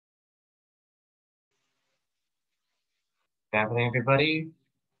Good afternoon, everybody.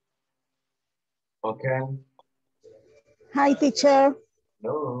 Welcome. Hi, teacher.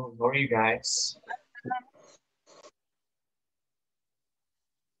 Hello, how are you guys?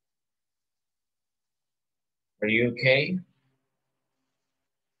 Are you okay?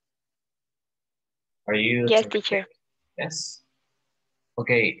 Are you? Yes, teacher. Yes.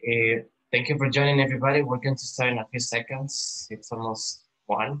 Okay, thank you for joining, everybody. We're going to start in a few seconds. It's almost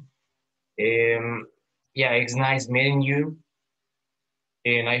 1. Yeah, it's nice meeting you.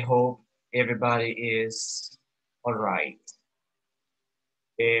 And I hope everybody is all right.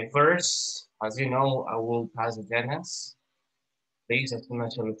 First, as you know, I will pass the attendance. Please, as soon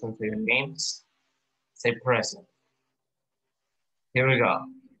as you listen to your names, say present. Here we go.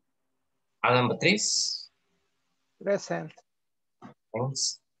 Adam Beatriz. Present.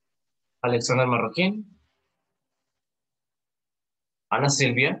 Thanks. Alexander Marroquín. Ana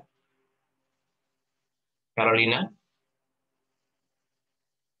Silvia. Carolina.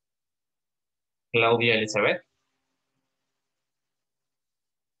 Claudia Elizabeth.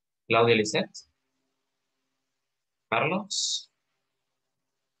 Claudia Lisette. Carlos.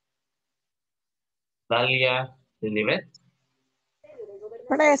 Dalia Lilibet.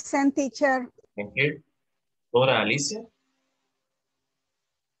 Present, teacher. Thank you. Dora Alicia.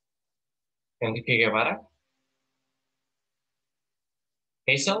 Enrique Guevara.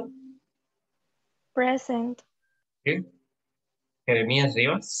 Hazel. Present. Thank you. Jeremías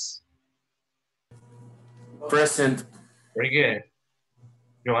Rivas. Present. Very good.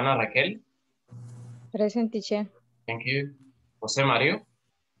 Joana Raquel. Present, teacher. Thank you. José Mario.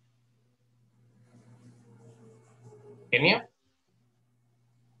 Kenia.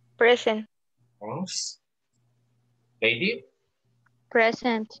 Present. Thanks. Lady.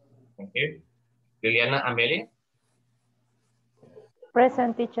 Present. Thank you. Liliana Amelia.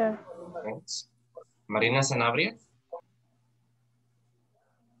 Present, teacher. Thanks. Marina Sanabria.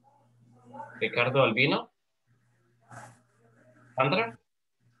 Ricardo Albino. Sandra.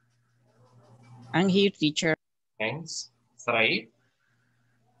 I'm here, teacher. Thanks. Sarai.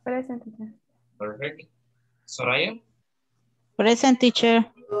 Present, teacher. Perfect. Soraya. Present, teacher.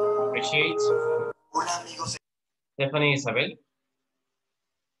 Appreciate. Stephanie Isabel.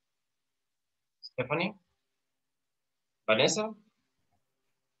 Stephanie. Vanessa.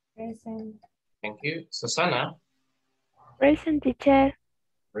 Present. Thank you. Susana. Present, teacher.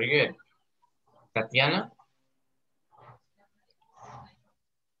 Very good. Tatiana.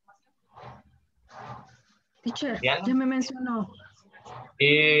 Teacher, Tatiana. ya me mencionó.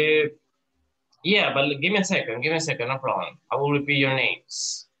 Yeah, but give me a second, no problem. I will repeat your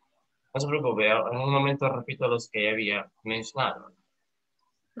names. No se preocupe, en un momento repito los que ya había mencionado.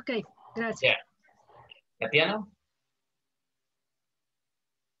 Ok, gracias. Yeah. Tatiana.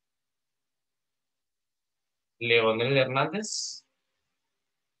 Leonel Hernández.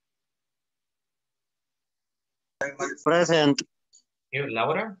 Present.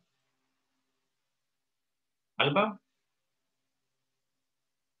 Laura. Alba.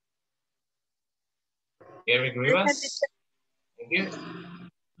 Eric Rivas. Thank you.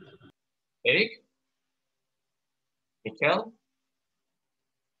 Eric. Michelle.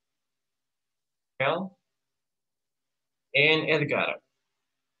 Michelle. And Edgar.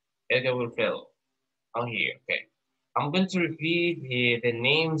 Edgar Wilfredo. I'm here. Okay. I'm going to repeat the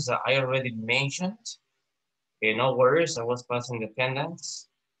names that I already mentioned. No worries, I was passing the attendance.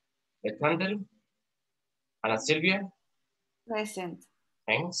 Alexander. Ana Silvia. Present.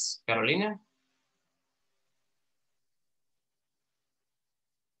 Thanks. Carolina.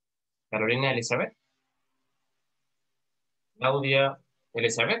 Carolina Elizabeth. Claudia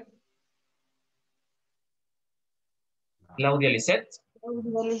Elizabeth. Claudia Lisette.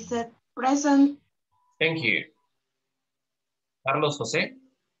 Claudia Lisette. Present. Thank you. Carlos José.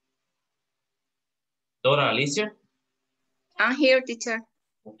 Dora Alicia. I'm here, teacher.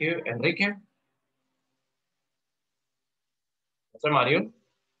 Thank you. Enrique. José Mario.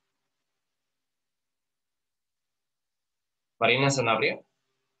 Marina Sanabria.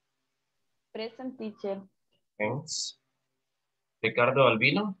 Present, teacher. Thanks. Ricardo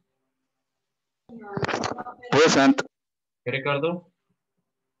Albino. Present. Hey, Ricardo.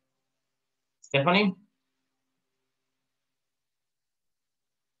 Stephanie.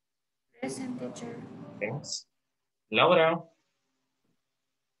 Present, teacher. Thanks. Laura.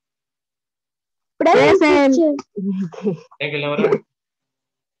 Present. Thank you, Laura.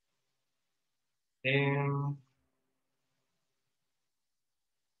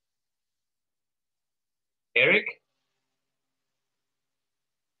 Eric.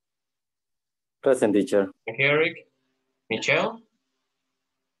 Present, teacher. Thank you, Eric. Michelle.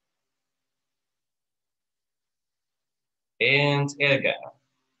 and Edgar.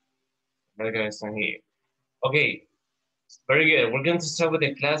 Edgar is not here. Okay, very good. We're going to start with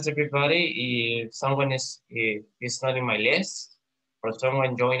the class, everybody. If someone is not in my list, or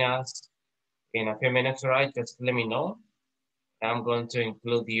someone join us in a few minutes, right? Just let me know. I'm going to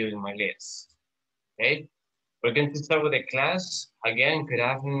include you in my list. Okay, we're going to start with the class. Again, good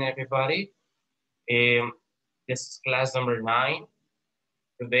afternoon, everybody. This is class number 9.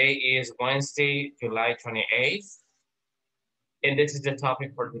 Today is Wednesday, July 28th. And this is the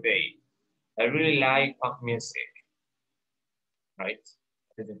topic for today. I really like pop music. Right?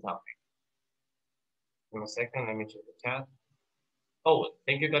 This is the topic. Give me a second, let me check the chat. Oh,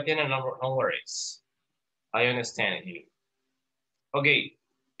 thank you, Tatiana. No worries. I understand you. Okay,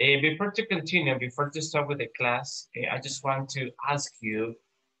 before to continue, before to start with the class, I just want to ask you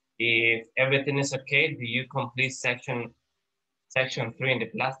if everything is okay. Do you complete section 3 in the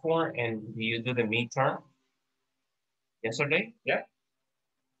platform, and do you do the midterm yesterday? Yeah.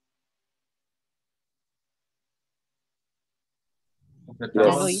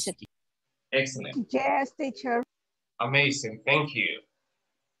 Yes. Excellent. Yes, teacher. Amazing. Thank you.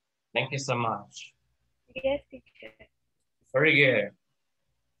 Thank you so much. Yes, teacher. Very good.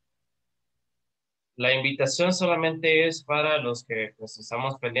 La invitación solamente es para los que pues,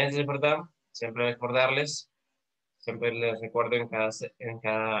 estamos pendientes, ¿verdad? Siempre recordarles, siempre les recuerdo en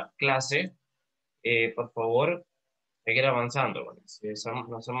cada clase, por favor, seguir avanzando. ¿Vale? Si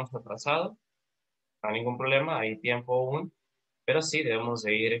nos hemos atrasado, no hay ningún problema, hay tiempo aún, pero sí debemos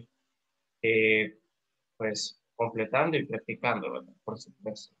de ir pues completando y practicando, ¿verdad? Por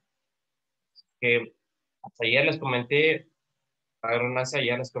supuesto. Hasta ayer les comenté,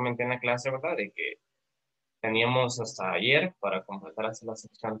 ayer les comenté en la clase, ¿verdad? De que teníamos hasta ayer para completar hasta la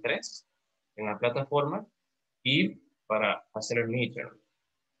sección 3 en la plataforma y para hacer el midterm.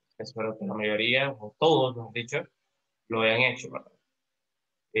 Espero que la mayoría, o todos, mejor dicho, lo hayan hecho, ¿verdad?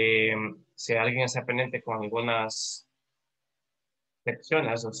 Si alguien está pendiente con algunas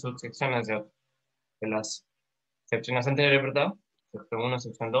secciones o subsecciones de las secciones anteriores, ¿verdad? Sección 1,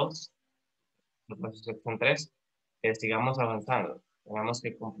 sección 2, sección 3, sigamos avanzando. Tenemos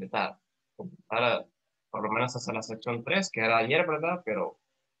que completar por lo menos hasta la sección 3, que era ayer, ¿verdad? Pero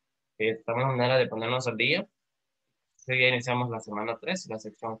estamos en manera de ponernos al día. Hoy día iniciamos la semana 3 y la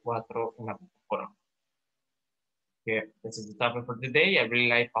sección 4 en la plataforma. Okay, this is the topic for today. I really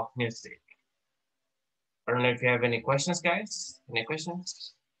like pop music. I don't know if you have any questions, guys. Any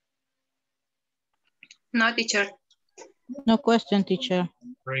questions? No, teacher. No question, teacher.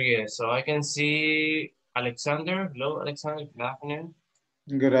 Very good. So I can see Alexander. Hello, Alexander. Good afternoon.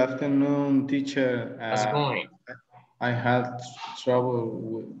 Good afternoon, teacher. How's it going? I had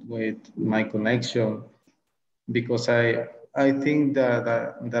trouble with my connection because I think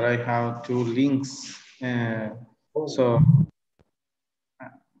that I have 2 links. So,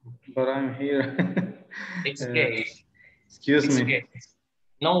 but I'm here. It's okay. Excuse It's me. okay.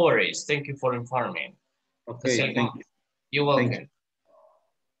 No worries. Thank you for informing. Okay, thank you. You're welcome. Thank you.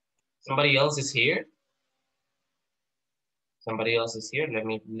 Somebody else is here? Somebody else is here. Let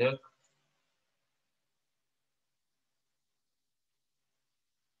me look.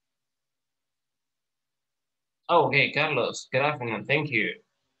 Oh, okay, Carlos. Good afternoon. Thank you.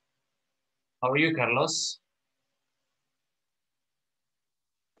 How are you, Carlos?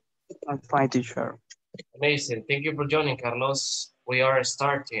 I'm fine, teacher. Amazing. Thank you for joining, Carlos. We are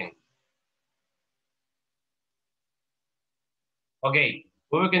starting. Okay,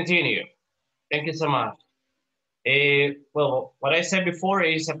 we will continue. Thank you so much. Well, what I said before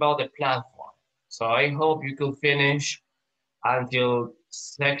is about the platform. So I hope you could finish until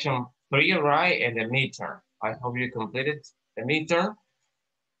section 3, right? And the midterm. I hope you completed the midterm.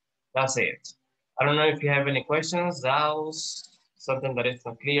 That's it. I don't know if you have any questions, doubts, something that is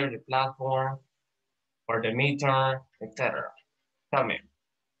not clear, the platform, or the midterm, etc. Tell me.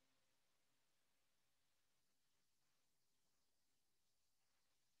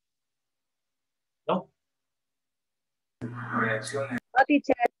 No? No,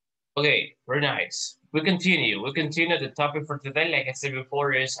 teacher. Okay, very nice. We continue. We continue. The topic for today, like I said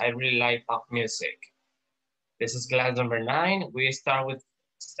before, is I really like pop music. This is class number 9. We start with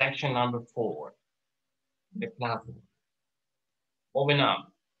section number 4, the platform. Moving on.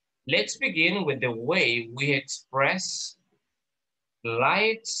 Let's begin with the way we express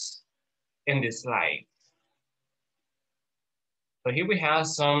likes and dislikes. So here we have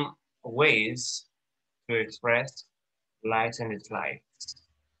some ways to express likes and dislikes,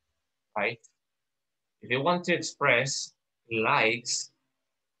 right? If you want to express likes,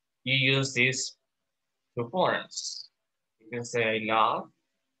 you use these 2 forms. You can say I love,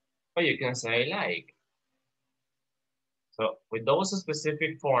 or you can say I like. So with those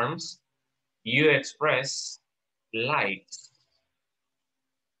specific forms, you express likes,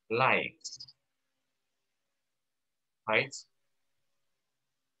 right?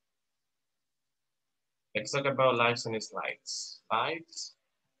 Let's talk about likes and dislikes. Likes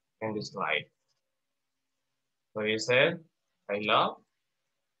and dislikes. So you say, I love,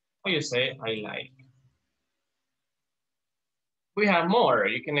 or you say, I like. We have more.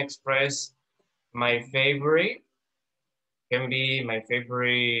 You can express my favorite, can be my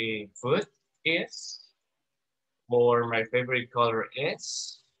favorite food is, or my favorite color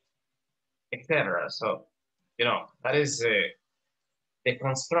is, etc. So, you know, that is the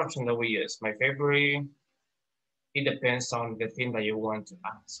construction that we use. My favorite, it depends on the thing that you want to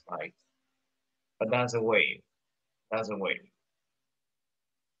ask, right? But that's a way. That's a way.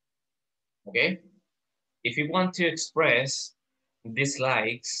 Okay? If you want to express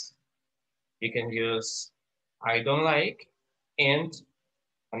dislikes, you can use I don't like, and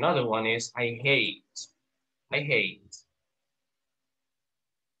another one is I hate. I hate.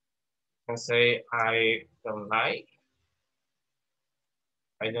 You can say I don't like.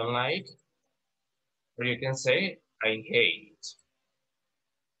 I don't like. Or you can say I hate.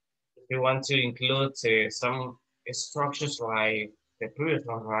 If you want to include some structures like the previous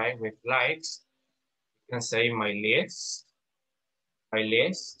one, right, with likes, you can say my list,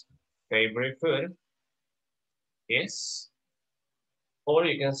 favorite food is, or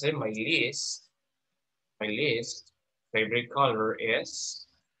you can say my list, favorite color is.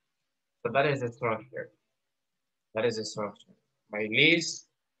 So that is the structure. That is the structure. My list,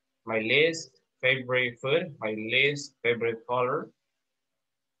 favorite food, my list, favorite color,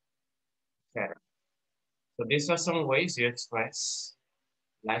 etc. So these are some ways you express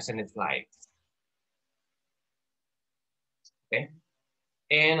likes and dislikes. Okay.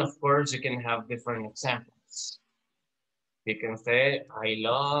 And of course, you can have different examples. You can say, I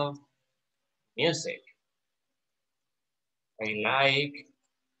love music. I like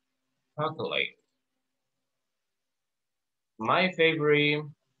chocolate. My favorite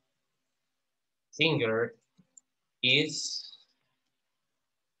singer is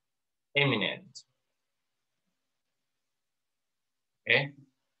eminent. Okay.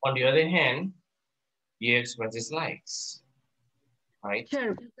 On the other hand, you express dislikes, right?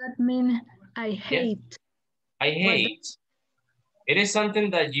 Sure, that means I hate. Yes. I hate. It is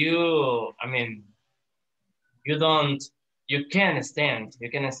something that you, I mean, you can stand. You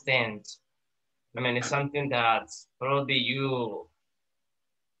can stand. I mean, it's something that probably you,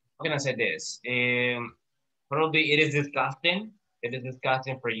 how can I say this? Probably it is disgusting. It is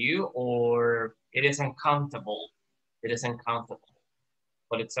disgusting for you, or it is uncomfortable. It is uncomfortable.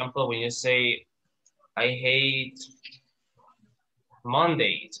 For example, when you say, I hate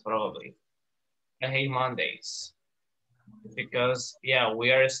Mondays, probably. I hate Mondays. Because, yeah,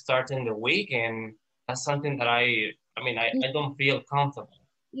 we are starting the week, and that's something that I don't feel comfortable.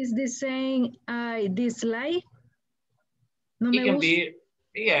 Is this saying I dislike? No It can be,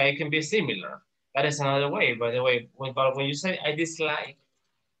 yeah, it can be similar. That is another way, by the way. But when you say I dislike,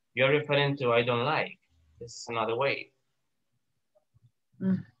 you're referring to I don't like. This is another way.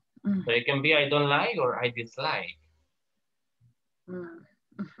 So it can be I don't like or I dislike.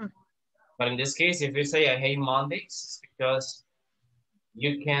 But in this case, if you say I hate Mondays, it's because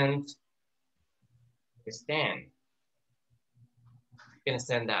you can't stand. You can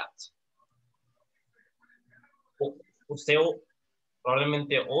stand that. Usted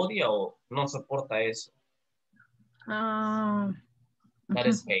probablemente odia o no soporta eso. That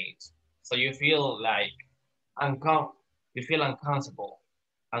is hate. So you feel like you feel uncomfortable,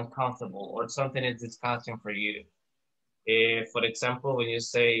 or something is disgusting for you. For example, when you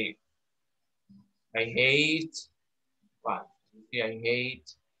say, I hate, what? Yeah, I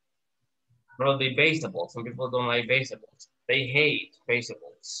hate probably baseball. Some people don't like baseballs. They hate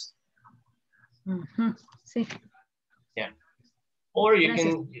baseballs. Sí. Yeah. Or you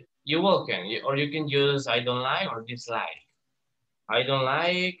Gracias. you're welcome. Or you can use I don't like or dislike. I don't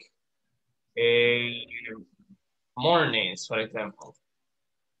like mornings, for example.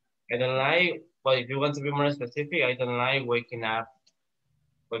 I don't like, but if you want to be more specific, I don't like waking up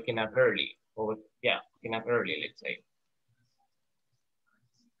early. Or yeah, waking up early, let's say.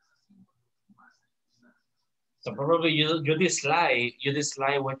 So probably you dislike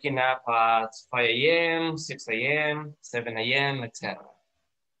waking up at 5 a.m., 6 a.m., 7 a.m., etc.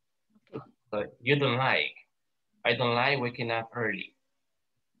 But you don't like. I don't like waking up early.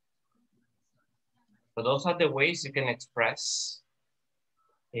 So those are the ways you can express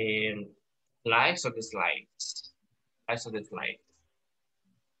likes or dislikes. Likes or dislikes.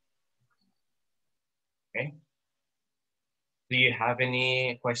 Okay. Do you have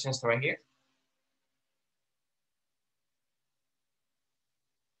any questions right here?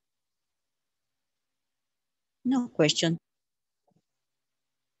 No question.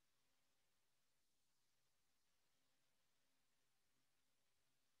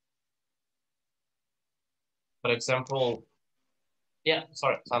 For example, yeah,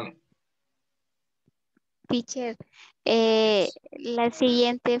 sorry, Sammy. Teacher, la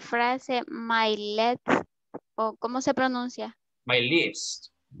siguiente frase, my let's, o ¿cómo se pronuncia? My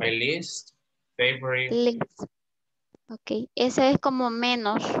list, favorite. Let's. Ok, ese es como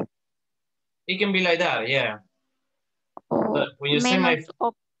menos. It can be like that, yeah. O But when you say menos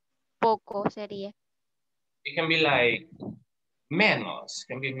o poco sería. it can be like menos,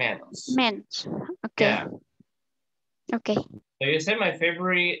 can be menos. Menos, ok. Yeah. Ok. So you say my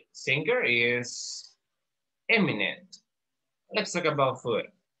favorite singer is eminent. Let's talk about food.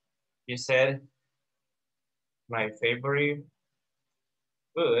 You said my favorite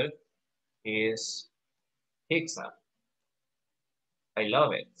food is pizza. I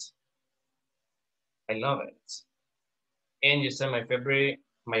love it. I love it. And you said my favorite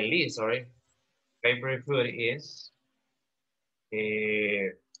food is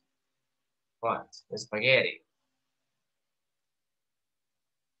what? Spaghetti.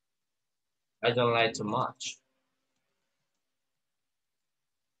 I don't like too much.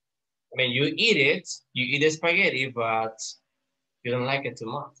 I mean, you eat the spaghetti, but you don't like it too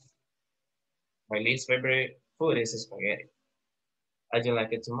much. My least favorite food is spaghetti. I don't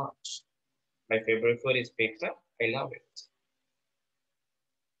like it too much. My favorite food is pizza. I love it.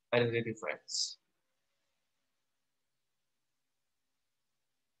 That is the difference.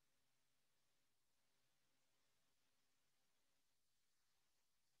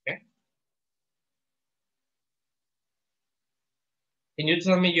 Okay. Can you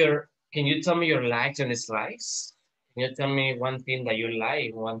tell me your likes and dislikes? Can you tell me one thing that you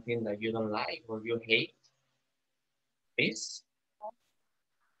like, one thing that you don't like, or you hate? Please.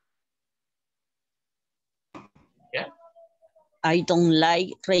 Yeah. I don't like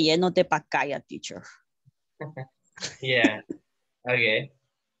relleno de pacaya, teacher. Yeah. Okay.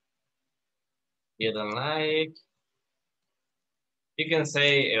 You don't like. You can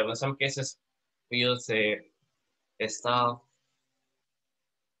say in some cases we use stuff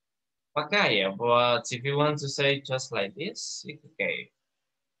pacaya, but if you want to say just like this, it's okay.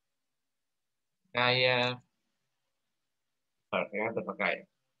 Pacaya. Sorry, the pacaya.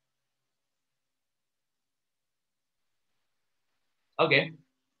 Okay.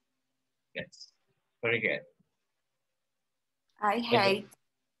 Yes. Very good. I hate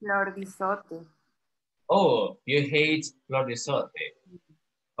flor de sote. Oh, you hate flor de sote.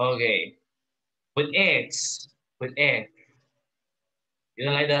 Okay. With eggs. With egg. You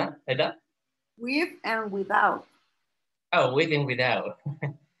don't like that? Like that? With and without. Oh, with and without.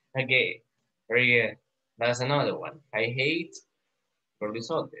 Okay. Very good. That's another one. I hate flor de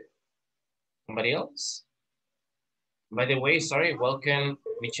sote. Somebody else? By the way, sorry, welcome,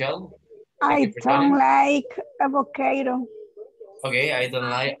 Michelle. I don't like avocado. Okay, I don't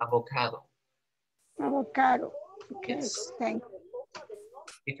like avocado. Avocado. Okay, Yes. thanks.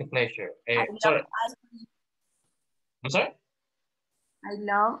 It's a pleasure. I Sorry. love ice cream. I'm sorry? I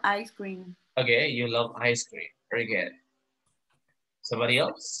love ice cream. Okay, you love ice cream. Very good. Somebody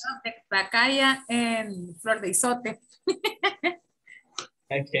else? Pacaya and flor de isote.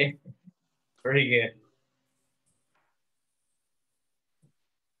 Okay, very good.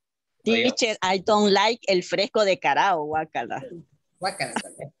 Teacher, I don't like el fresco de carao, guacala.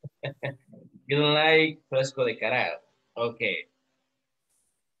 You don't like fresco de carao. Okay.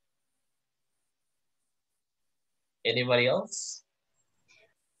 Anybody else?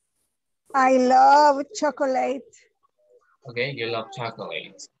 I love chocolate. Okay, you love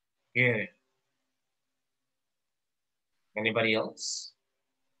chocolate. Good. Anybody else?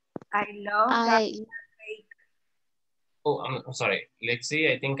 I love cake. Oh, I'm sorry. Let's see.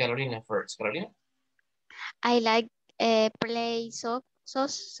 I think Carolina first. Carolina? I like play soccer,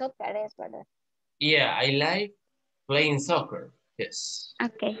 es verdad. Yeah, I like playing soccer. Yes.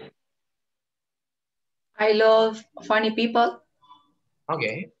 Okay. I love funny people.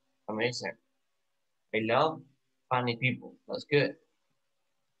 Okay, amazing. I love funny people. That's good.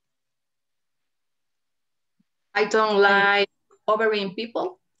 I don't like bothering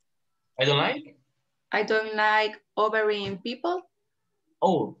people. I don't like? I don't like bothering people.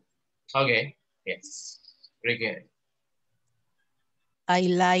 Oh, okay. Yes. Very good. I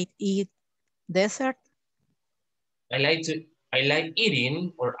like eat dessert. I like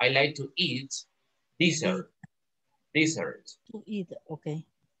eating, or I like to eat dessert. Dessert. To eat, okay.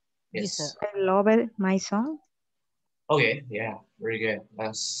 Yes. I love it, my son. Okay, yeah, very good.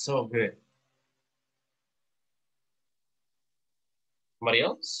 That's so good. Somebody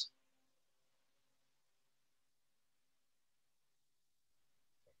else?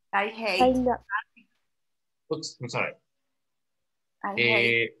 I hate. Oops, I'm sorry. I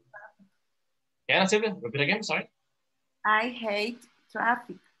hate. Yeah, Sylvia, repeat again, sorry. I hate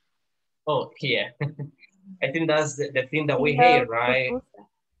traffic. Oh, yeah. I think that's the thing that we hate, right?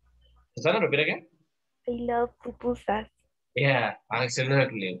 Susana, repeat again. I love pupusas. Yeah,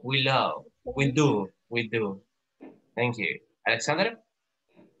 absolutely. We love. We do. Thank you. Alexander?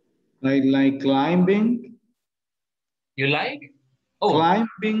 I like climbing. You like? Oh,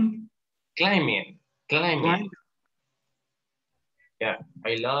 Climbing. climbing. Yeah,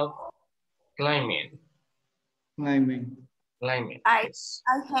 I love climbing. I Yes.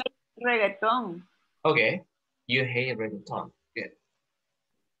 hate reggaeton. Okay. You hate reggaeton. Good.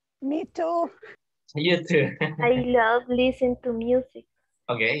 Me too. You too. I love listening to music.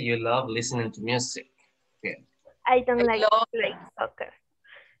 Okay, you love listening to music. Good. I don't like play soccer.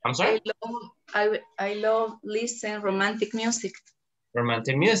 I'm sorry? I love listen romantic music.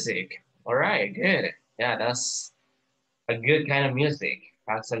 Romantic music. All right, good. Yeah, that's a good kind of music.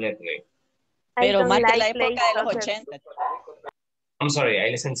 Absolutely. Pero más que la época de los 80. I'm sorry, I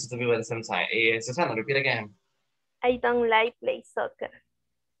listened to two people at the same time. Susana, repeat again. I don't like play soccer.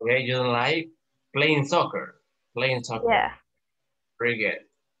 Okay, you don't like playing soccer. Yeah. Very good.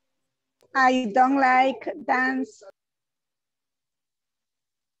 I don't like dance.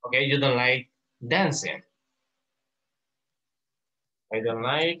 Okay, you don't like dancing. I don't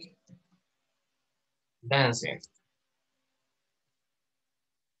like dancing.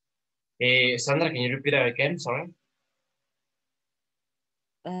 Sandra, can you repeat that again? Sorry.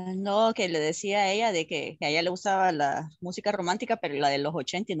 No, que le decía a ella de que a ella le gustaba la música romántica, pero la de los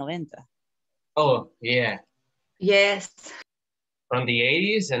 80 y 90. Oh, yeah. Yes. From the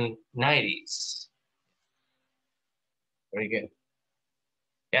 80s and 90s. Very good.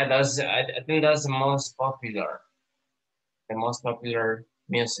 Yeah, I think that's the most popular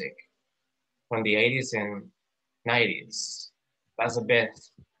music from the 80s and 90s. That's the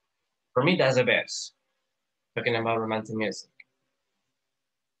best. For me, that's the best. Talking about romantic music.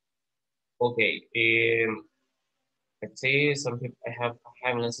 Okay, let's see. Some people I have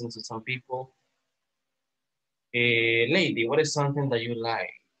listened to some people. Lady, what is something that you like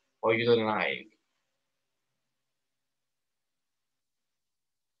or you don't like?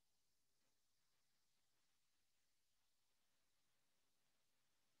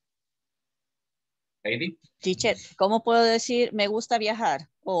 Lady? Teacher, ¿cómo puedo decir me gusta viajar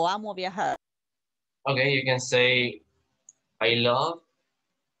o amo viajar? Okay, you can say, I love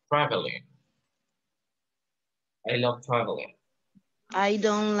traveling. I love traveling. I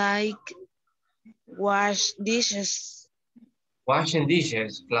don't like wash dishes. Washing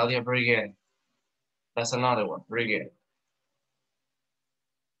dishes, Claudia, very good. That's another one, very good.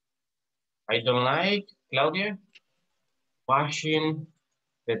 I don't like, Claudia, washing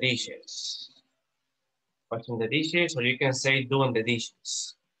the dishes. Washing the dishes, or you can say doing the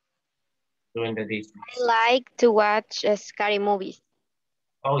dishes. Doing the dishes. I like to watch scary movies.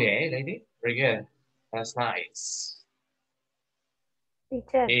 Okay, lady, very good. That's nice.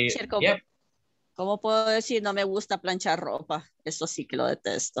 Teacher. Yep. ¿Cómo puedo decir no me gusta planchar ropa? Eso sí que lo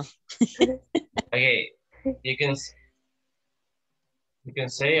detesto. Okay, you can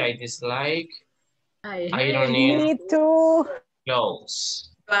say I dislike ironing. Me too.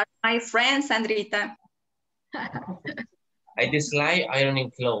 Clothes. You are my friend, Sandrita. I dislike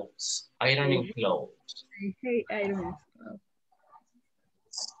ironing clothes. Ironing clothes. I hate ironing.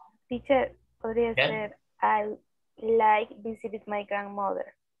 Teacher, podría Yeah. ser I like visit my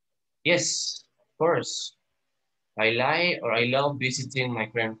grandmother. Yes, of course. I like or I love visiting my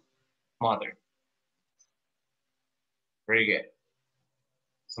grandmother. Very good.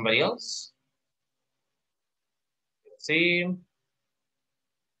 Somebody else? Let's see.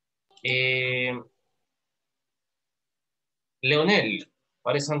 Leonel,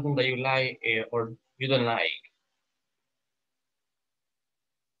 what is something that you like or you don't like?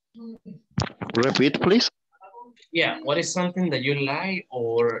 Repeat, please. Yeah, what is something that you like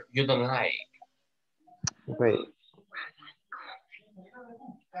or you don't like? Okay.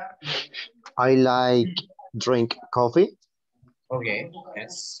 I like drink coffee. Okay,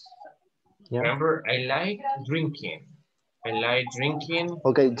 yes. Yeah. Remember, I like drinking. I like drinking.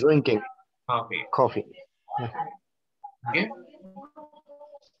 Okay, drinking. Coffee. Coffee. Yeah. Okay.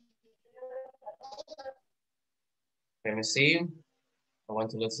 Let me see. I want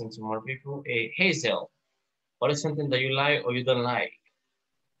to listen to more people. Hazel, what is something that you like or you don't like?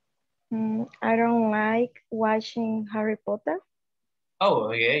 I don't like watching Harry Potter.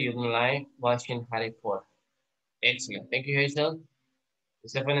 Oh, yeah, you don't like watching Harry Potter. Excellent. Thank you, Hazel.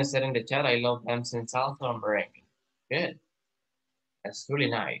 Stephanie said in the chat, I love dancing salsa and merengue. Good. That's really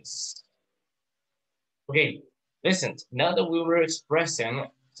nice. Okay, listen, now that we were expressing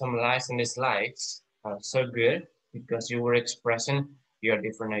some likes and dislikes, so good, because you were expressing your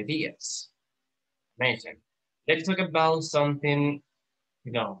different ideas. Amazing. Let's talk about something,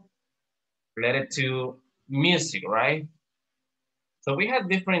 related to music, right? So we have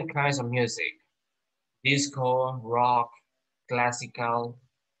different kinds of music. Disco, rock, classical,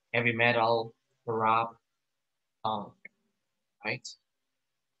 heavy metal, rap, right?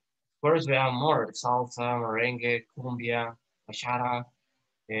 Of course, we have more salsa, merengue, cumbia, bachata,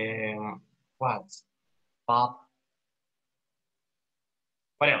 what? Pop.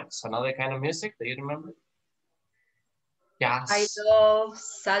 What else? Another kind of music that you remember? Jazz. I love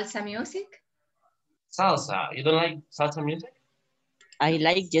salsa music. Salsa. You don't like salsa music? I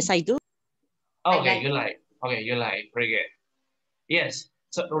like, yes, I do. Oh, okay, you like. Okay, you like. Very good. Yes.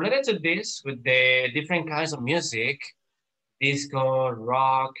 So related to this, with the different kinds of music, disco,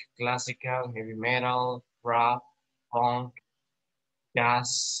 rock, classical, heavy metal, rap, punk,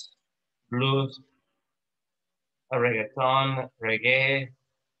 jazz, blues, reggaeton, reggae,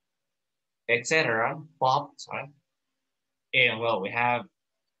 etc. Pop, sorry. And well, we have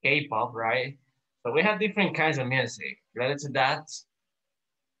K-pop, right? So we have different kinds of music. Related to that,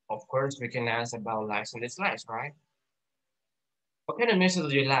 of course, we can ask about likes and dislikes, right? What kind of music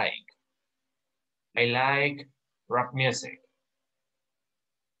do you like? I like rock music.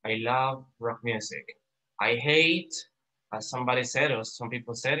 I love rock music. I hate, as somebody said, or some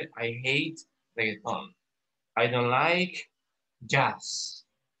people said it, I hate reggaeton. I don't like jazz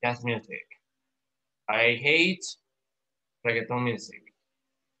music. I hate reggaeton music,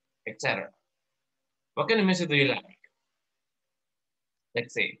 etc. What kind of music do you like?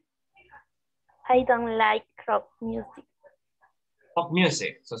 Let's see. I don't like rock music. Pop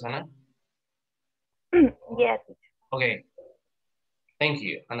music, Susana? Yes. Okay. Thank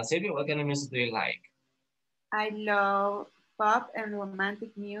you. Ana Silvia, what kind of music do you like? I love pop and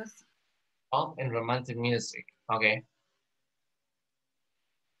romantic music. Pop and romantic music. Okay.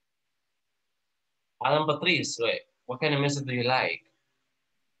 Adam Patrice, wait, what kind of music do you like?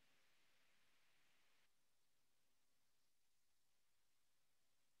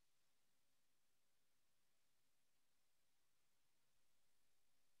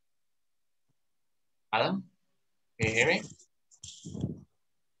 Adam, can you hear me?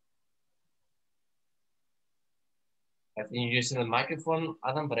 I think you're using the microphone,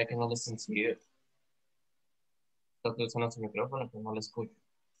 Adam, but I cannot listen to you. Estoy usando su micrófono, pero no lo escucho.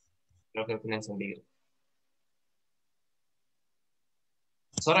 Creo que lo tiene encendido.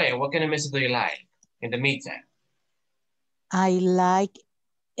 Soraya, what kind of music do you like in the meantime? I like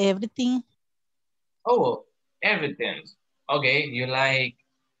everything. Oh, everything. Okay, you like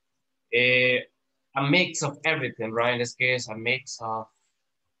a mix of everything, right? In this case, a mix of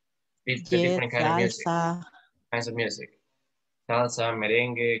the different kind of music. Kinds of music. Salsa,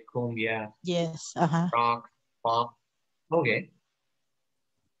 merengue, cumbia. Yes, rock, pop. Okay.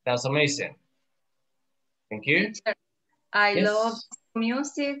 That's amazing. Thank you. I love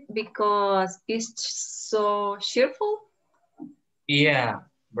music because it's so cheerful. Yeah,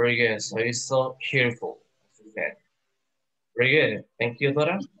 very good. So it's so cheerful. Okay. Very good. Thank you,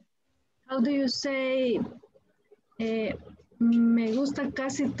 Dora. How do you say, me gusta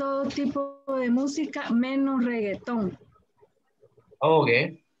casi todo tipo de música menos reggaetón?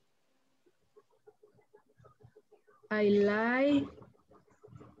 Okay. I like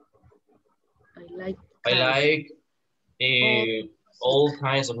all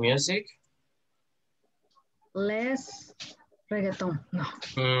kinds of music. Less reggaeton. No.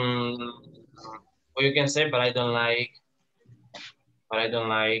 Well, you can say, but I don't like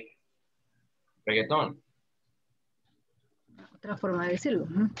reggaeton. Otra forma de decirlo.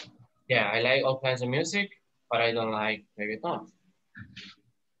 Yeah, I like all kinds of music, but I don't like reggaeton.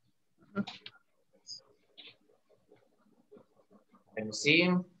 Let me see.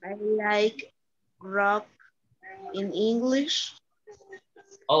 I like rock in English.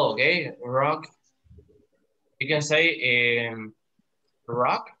 Oh, okay, rock. You can say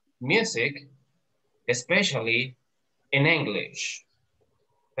rock music, especially in English.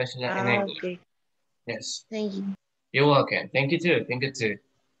 Especially in English. Okay. Yes. Thank you. You're welcome. Thank you too. Thank you too.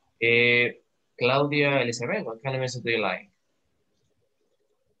 Claudia Elizabeth, what kind of music do you like?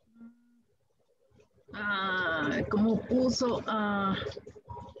 Como puso,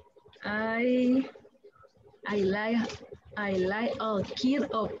 I like I like all kind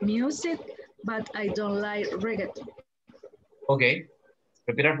of music, but I don't like reggaeton. Okay.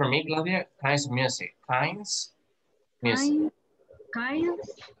 Repeat it for me, Claudia. Kinds of music. Kinds. Music.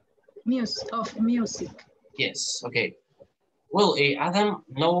 Kinds of music. Yes. Okay. Well, Adam,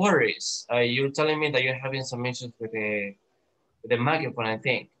 no worries. You're telling me that you're having some issues with the microphone, I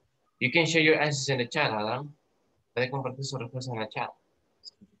think. You can share your answers in the chat, Adam. Puede compartir sus respuestas en el chat.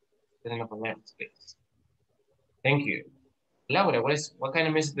 Tienen los problemas, please. Thank you. Laura, what kind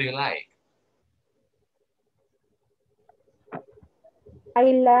of music do you like? I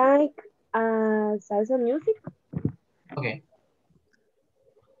like salsa music. Okay.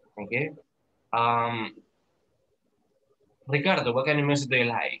 Thank you. Ricardo, what kind of music do you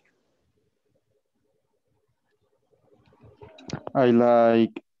like? I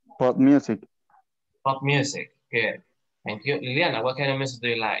like pop music. Pop music. Good. Thank you. Liliana, what kind of music do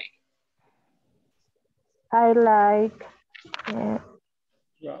you like? I like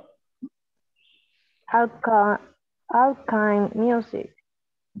all kind music.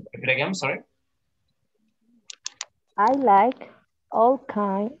 Repeat again, sorry. I like all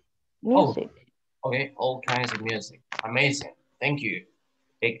kind music. Oh, okay, all kinds of music. Amazing. Thank you.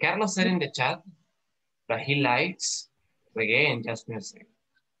 Carlos said in the chat that he likes reggae and jazz music.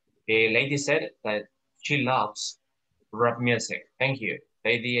 The lady said that she loves rap music. Thank you.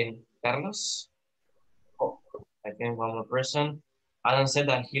 Lady and Carlos. Oh, I think one more person. Alan said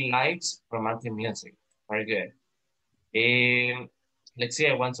that he likes romantic music. Very good. Let's see,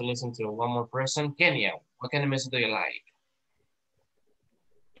 I want to listen to one more person. Kenya, what kind of music do you like?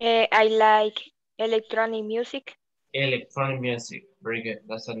 I like electronic music. Electronic music. Very good.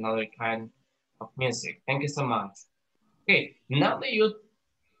 That's another kind of music. Thank you so much. Okay, now that you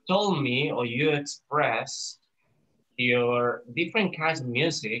told me or you expressed your different kinds of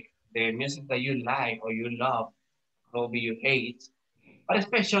music, the music that you like or you love, probably you hate, but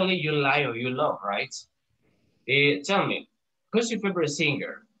especially you like or you love, right? Tell me, who's your favorite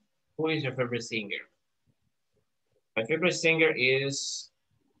singer? Who is your favorite singer? My favorite singer is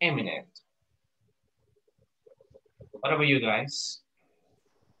Eminem. What about you guys?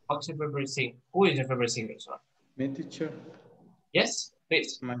 What's your favorite singer? Who is your favorite singer, sir? Me, teacher. Yes,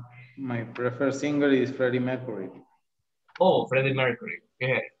 please. My preferred singer is Freddie Mercury. Oh, Freddie Mercury.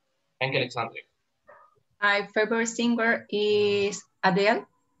 Good. Thank you, Alexander. My favorite singer is Adele.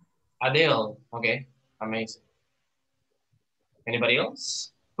 Adele. Okay, amazing. Anybody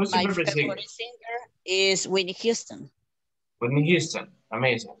else? Who's your My favorite singer? favorite singer is Whitney Houston. Whitney Houston.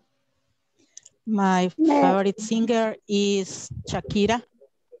 Amazing. My favorite singer is Shakira.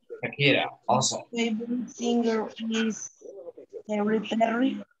 Shakira. Awesome. My favorite singer is Katy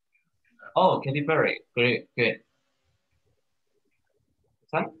Perry. Oh, Katy Perry. Good. Good.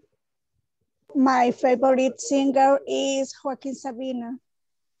 Son? My favorite singer is Joaquin Sabina.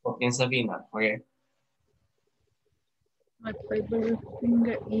 Joaquin Sabina. Okay. My favorite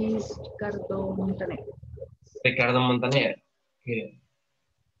singer is Ricardo Montaner. Ricardo Montaner. Good.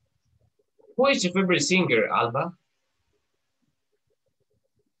 Who is your favorite singer, Alba?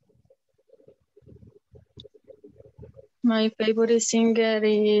 My favorite singer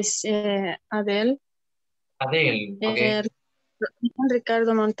is Adele. Adele. Okay.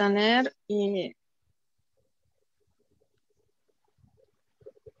 Ricardo Montaner y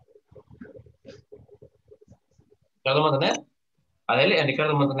Ricardo Montaner? Adele and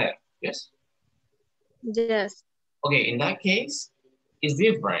Ricardo Montaner. Yes? yes. Okay, in that case, it's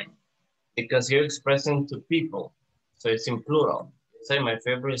different because you're expressing to people. So it's in plural. So my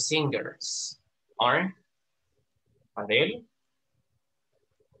favorite singers are Adele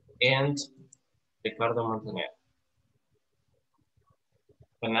and Ricardo Montaner.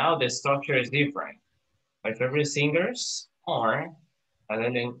 But now the structure is different. My favorite singers are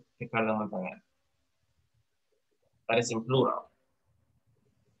Adele and Ricardo Montaner. That is in plural.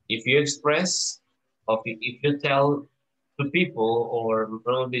 If you express, or if you tell to people or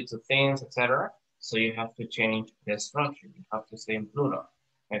probably to things, etc., so you have to change the structure. You have to say in plural.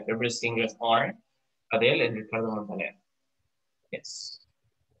 My favorite singers are Adele and Ricardo Montaner. Yes.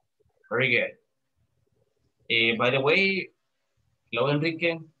 Very good. By the way, hello,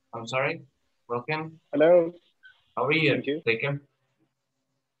 Enrique. I'm sorry. Welcome. Hello. How are you, Thank you. Enrique?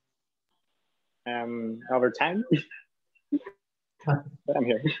 Over time. But I'm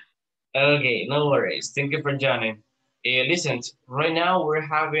here. Okay, no worries. Thank you for joining. Listen, right now we're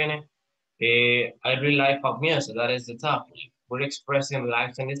having I really like pop music. That is the topic. We're expressing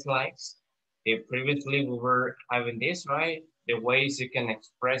likes and dislikes. Previously, we were having this, right? The ways you can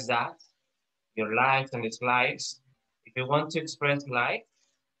express that, your likes and dislikes. If you want to express like,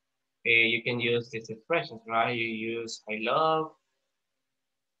 you can use these expressions, right? You use I love,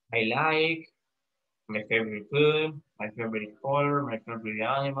 I like, my favorite food, my favorite color, my favorite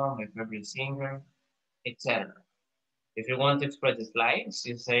animal, my favorite singer, etc. If you want to express dislikes,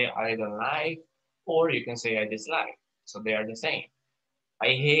 you say I don't like, or you can say I dislike. So they are the same. I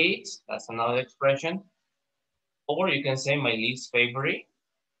hate, that's another expression. Or you can say my least favorite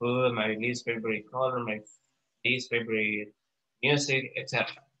food, my least favorite color, my least favorite music, etc.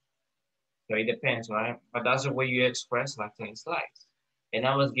 So it depends, right? But that's the way you express likes and dislikes. And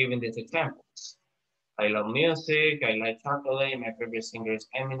I was giving these examples. I love music, I like chocolate, my favorite singer is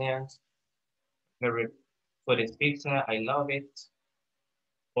Eminence, favorite food is pizza, I love it.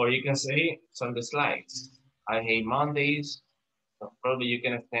 Or you can say some dislikes. I hate Mondays, so probably you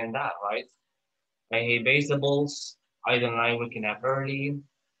can extend that, right? I hate vegetables, I don't like waking up early,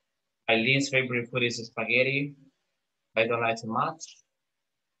 my least favorite food is spaghetti, I don't like too much.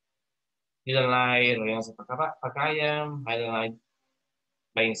 You don't like rayones de pacaya, I don't like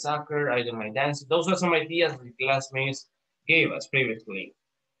playing soccer, I don't like dancing. Those are some ideas the classmates gave us previously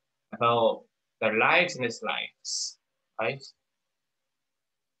about their likes and dislikes, right?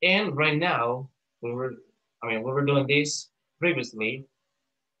 And right now, we were doing this previously.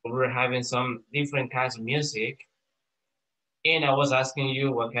 We were having some different kinds of music, and I was asking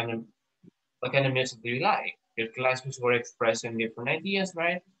you what kind of music do you like? Your classmates were expressing different ideas,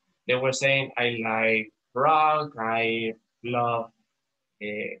 right? They were saying, I like rock, I love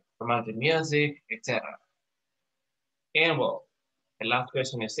romantic music, etc. And well, the last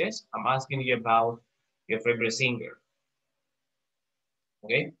question is this. I'm asking you about your favorite singer.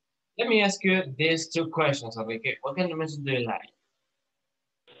 Okay? Let me ask you these two questions. Okay? What kind of music do you like?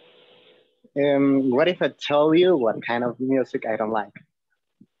 What if I tell you what kind of music I don't like?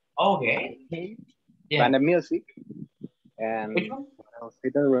 Okay. Yeah. Band of music. And which one? What else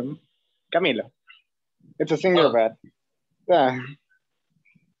in the room? Camilo. It's a singer, but yeah.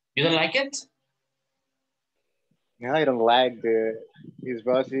 You don't like it? No, I don't like his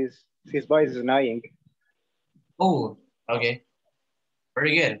voice is annoying. Oh, okay.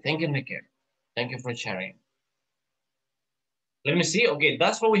 Very good. Thank you, Nicky. Thank you for sharing. Let me see. Okay,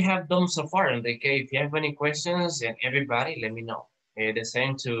 that's what we have done so far. And okay, if you have any questions, and everybody, let me know. The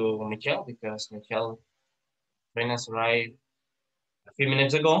same to Michelle, because Michelle joined us right a few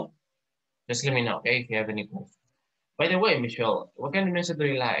minutes ago. Just let me know, okay, if you have any questions. By the way, Michelle, what kind of music do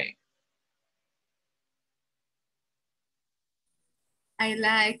you like? I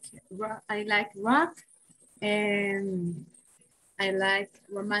like rock and I like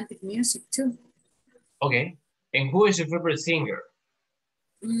romantic music too. Okay. And who is your favorite singer?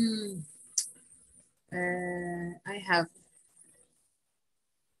 I have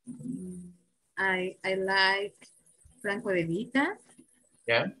I like Franco De Vita.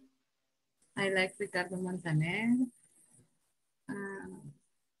 Yeah. I like Ricardo Montaner.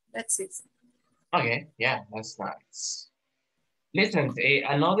 That's it. Okay, yeah, that's nice. Listen,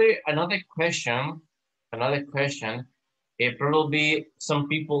 another question. Probably some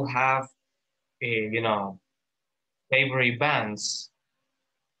people have, favorite bands.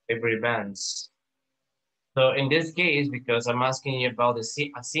 So in this case, because I'm asking you about a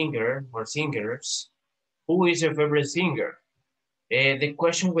singer or singers, who is your favorite singer? The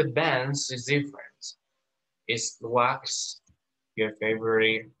question with bands is different. Is Wax your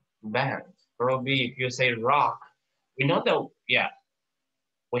favorite band? Probably if you say rock, we know that, yeah,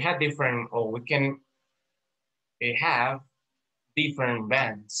 we have different, or we can have different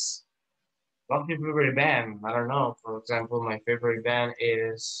bands. What's your favorite band? I don't know. For example, my favorite band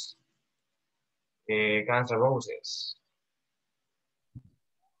is Guns N' Roses.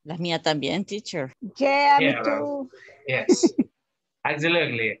 La mía también, teacher. Yeah, me too. Yes,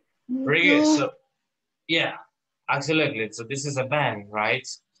 absolutely. Very good. So, yeah, absolutely. So this is a band, right?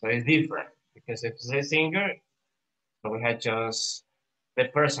 So it's different because if it's a singer, so we had just the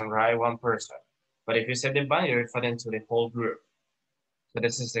person, right? One person. But if you say the band, you're referring to the whole group. So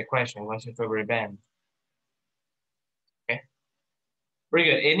this is the question. What's your favorite band? Okay. Very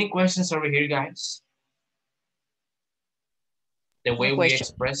good. Any questions over here, guys? The way we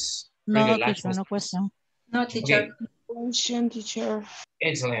express. No, teacher, no question. No, teacher. Okay. Question, teacher.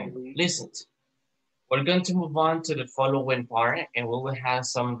 Excellent. Listen, we're going to move on to the following part, and we will have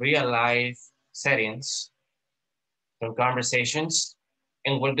some real life settings, some conversations,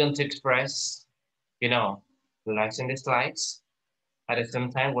 and we're going to express, likes and dislikes. At the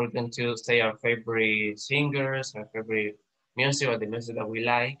same time, we're going to say our favorite singers, our favorite music, or the music that we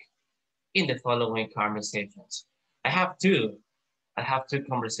like in the following conversations. I have two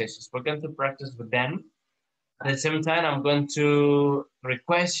conversations. We're going to practice with them At the same time, I'm going to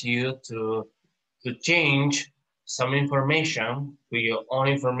request you to change some information to your own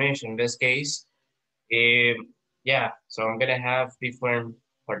information. In this case, yeah, so I'm gonna have different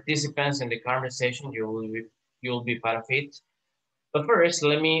participants in the conversation. You'll be part of it. But first,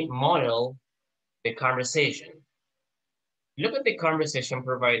 let me model the conversation. Look at the conversation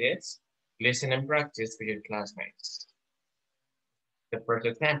provided. Listen and practice with your classmates. The first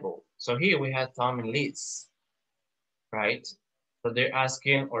example. So here we have Tom and Liz, right? So they're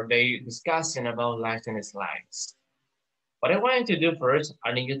asking or they discussing about life and slides. What I want you to do first,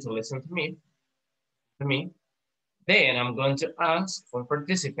 I need you to listen to me. Then I'm going to ask for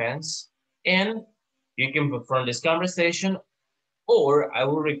participants and you can perform this conversation, or I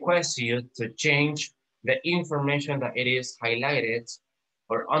will request you to change the information that it is highlighted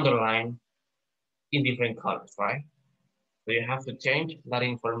or underlined in different colors, right? So you have to change that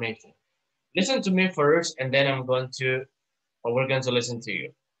information. Listen to me first, and then we're going to listen to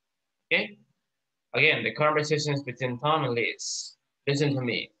you, okay? Again, the conversation is between Tom and Liz. Listen to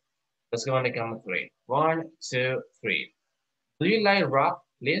me. Let's go on the count of 3. 1, 2, 3. Do you like rock,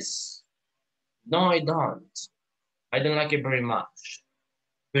 Liz? No, I don't. I don't like it very much.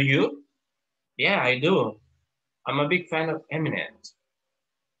 Do you? Yeah, I do. I'm a big fan of Eminem.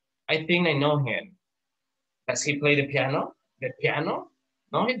 I think I know him. Does he play the piano? The piano?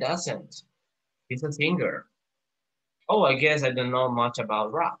 No, he doesn't. He's a singer. Oh, I guess I don't know much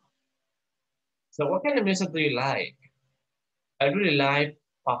about rock. So what kind of music do you like? I really like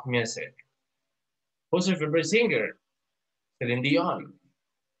pop music. Who's your favorite singer? Celine Dion.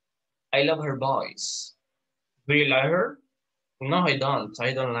 I love her voice. Do you like her? No, I don't.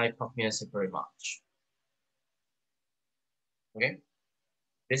 I don't like pop music very much. Okay?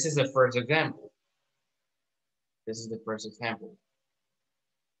 This is the first example. This is the first example.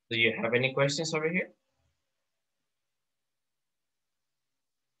 Do you have any questions over here?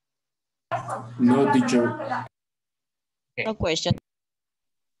 No, teacher. Okay. No question.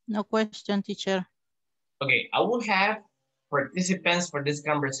 No question, teacher. Okay, I will have participants for this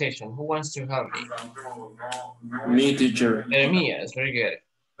conversation. Who wants to help me? Me, teacher. Jeremias, very good.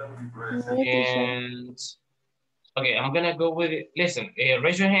 Me, teacher. And okay, I'm gonna go with it. Listen,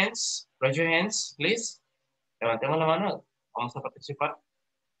 raise your hands. Raise your hands, please. Levantemos la mano. Vamos a participar.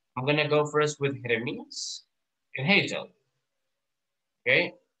 I'm gonna go first with Jeremias and Hazel.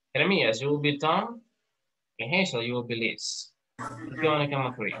 Okay, Jeremias, you will be Tom, and Hazel, you will be Liz. Let's go on the count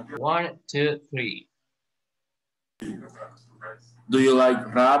of 3. 1, 2, 3. Do you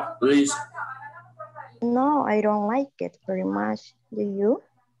like rap, Liz? No, I don't like it very much. Do you?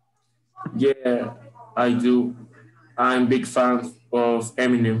 Yeah, I do. I'm a big fan of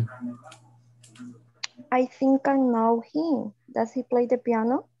Eminem. I think I know him. Does he play the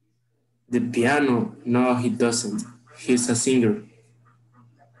piano? The piano? No, he doesn't. He's a singer.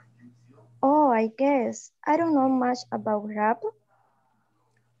 Oh, I guess. I don't know much about rap.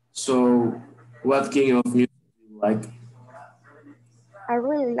 So, what kind of music do you like? I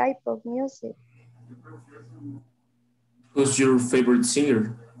really like pop music. Who's your favorite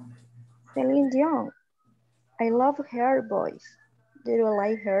singer? Celine Dion. I love her voice. Do you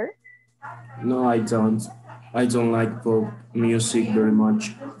like her? No, I don't. I don't like pop music very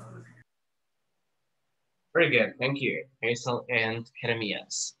much. Very good, thank you, Hazel and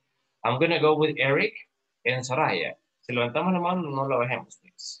Jeremias. I'm gonna go with Eric and Soraya. Si levantamos la mano, no lo bajemos,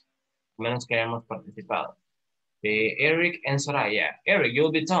 please. Menos que hayamos participado. Eric and Soraya. Eric,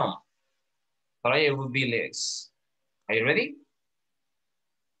 you'll be Tom. Soraya will be Liz. Are you ready?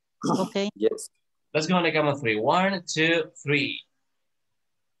 Okay. Yes. Let's go on the count of 3. 1, 2, 3.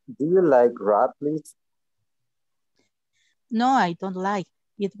 Do you like rap, please? No, I don't like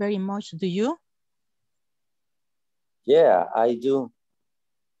it very much. Do you? Yeah, I do.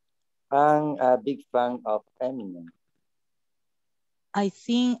 I'm a big fan of Eminem. I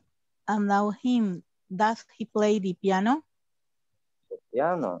think I know him. Does he play the piano? The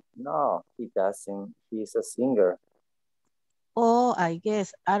piano? No, he doesn't. He's a singer. Oh, I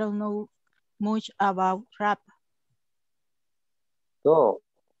guess I don't know much about rap. So,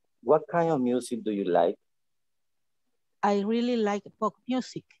 what kind of music do you like? I really like pop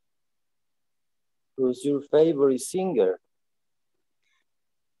music. Who's your favorite singer?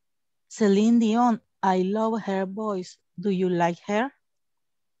 Celine Dion. I love her voice. Do you like her?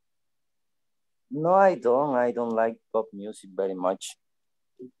 No, I don't. I don't like pop music very much.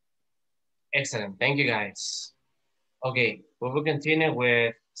 Excellent, thank you guys. Okay, we will continue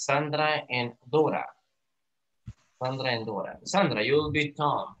with Sandra and Dora. Sandra and Dora. Sandra, you'll be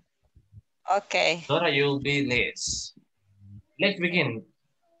Tom. Okay. Dora, you'll be Liz. Let's begin.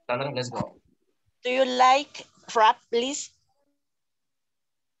 Sandra, let's go. Do you like rap, please?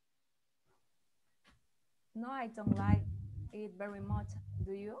 No, I don't like it very much.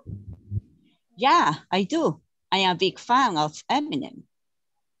 Do you? Yeah, I do. I am a big fan of Eminem.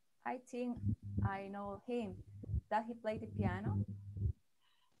 I think I know him. Does he play the piano?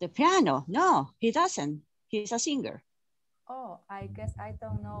 The piano? No, he doesn't. He's a singer. Oh, I guess I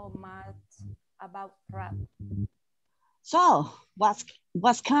don't know much about rap. So,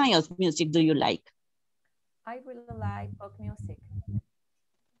 what kind of music do you like? I really like pop music.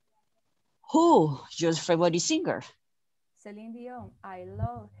 Who's your favorite singer? Celine Dion, I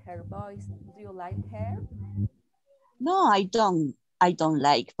love her voice. Do you like her? No, I don't. I don't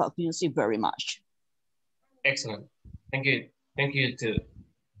like pop music very much. Excellent. Thank you. Thank you to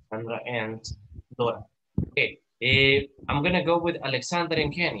Sandra and Dora. Okay, I'm gonna go with Alexander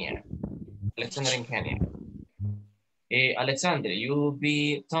in Kenya. Alexander in Kenya. Alexander, you will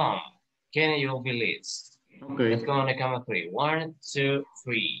be Tom. Kenya, you will be Liz. Okay. Let's go on the count of 3. 1, 2,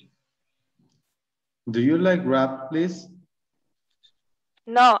 3. Do you like rap, please?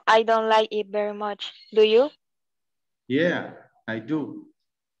 No, I don't like it very much. Do you? Yeah, I do.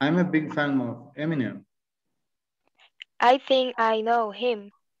 I'm a big fan of Eminem. I think I know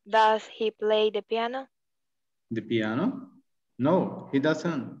him. Does he play the piano? The piano? No, he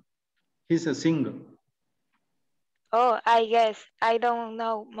doesn't. He's a singer. Oh, I guess I don't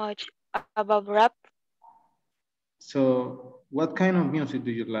know much about rap. So, what kind of music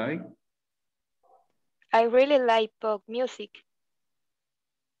do you like? I really like pop music.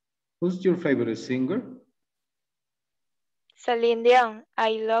 Who's your favorite singer? Celine Dion,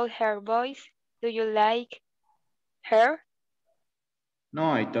 I love her voice. Do you like her? No,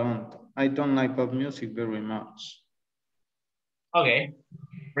 I don't. I don't like pop music very much. Okay,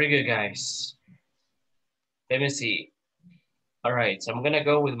 pretty good, guys. Let me see. All right, so I'm gonna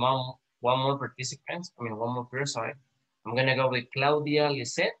go with one more participant. One more person, sorry. I'm gonna go with Claudia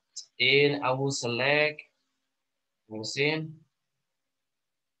Lisette, and I will select, let me see.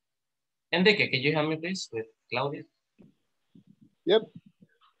 Enrique, can you help me please with Claudia? Yep.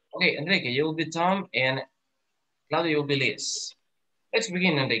 Okay, Enrique, you will be Tom, and Claudia, you will be Liz. Let's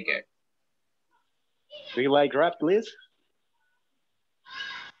begin, Enrique. Do you like rap, Liz?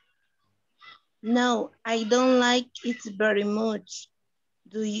 No, I don't like it very much.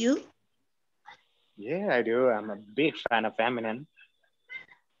 Do you? Yeah, I do. I'm a big fan of Eminem.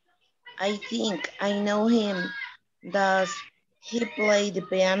 I think I know him. Does he play the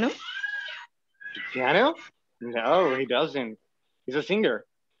piano? The piano? No, he doesn't. He's a singer.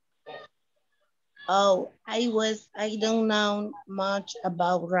 Oh, I don't know much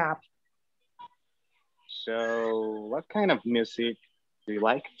about rap. So, what kind of music do you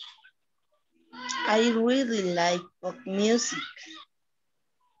like? I really like pop music.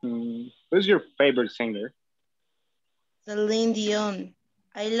 Who's your favorite singer? Celine Dion.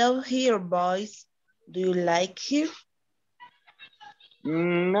 I love her voice. Do you like her?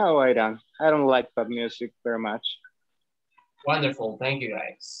 No, I don't. I don't like pop music very much. Wonderful, thank you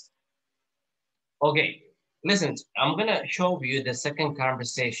guys. Okay, listen, I'm gonna show you the second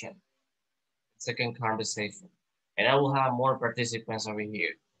conversation. And I will have more participants over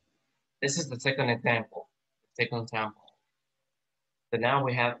here. This is the second example. So now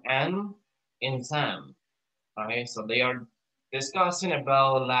we have Anne and Sam. Okay, so they are discussing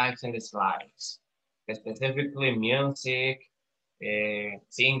about likes and dislikes, specifically music,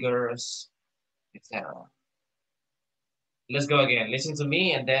 singers, etc. Let's go again. Listen to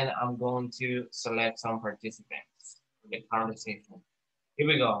me, and then I'm going to select some participants for the conversation. Here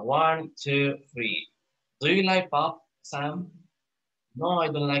we go. 1, 2, 3. Do you like pop, Sam? No, I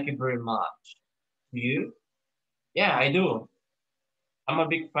don't like it very much. Do you? Yeah, I do. I'm a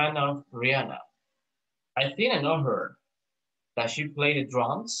big fan of Rihanna. I think I know her. Does she play the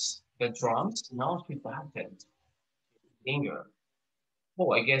drums? The drums? No, she doesn't. Singer.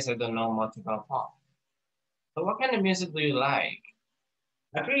 Oh, I guess I don't know much about pop. So what kind of music do you like?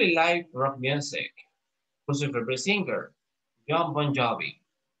 I really like rock music. Who's your favorite singer? John Bon Jovi.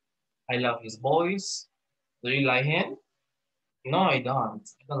 I love his voice. Do you like him? No, I don't.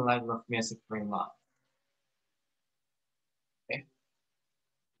 I don't like rock music very much. Okay.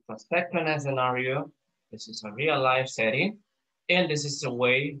 The second scenario, this is a real life setting, and this is the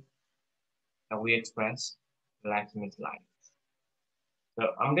way that we express likes and dislikes. So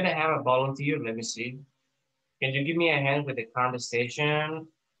I'm gonna have a volunteer. Let me see. Can you give me a hand with the conversation?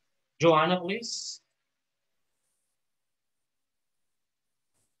 Joanna, please.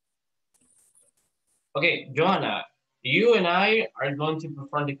 Okay, Joanna, you and I are going to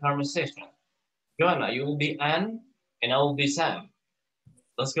perform the conversation. Joanna, you will be Anne, and I will be Sam.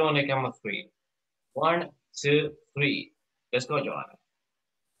 Let's go on the count of 3. 1, 2, 3. Let's go, Joanna.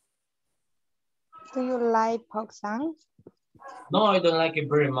 Do you like pop songs? No, I don't like it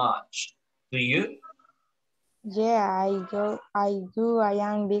very much. Do you? Yeah, I do. I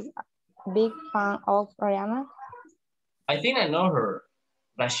am big fan of Rihanna. I think I know her.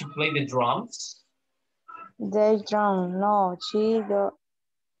 Does she play the drums? The drum. No, she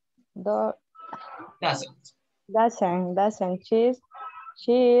doesn't.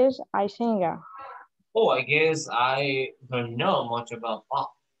 She is a singer. Oh, I guess I don't know much about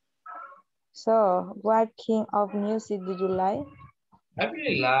pop. So, what kind of music do you like? I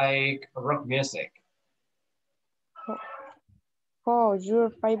really like rock music. Oh, your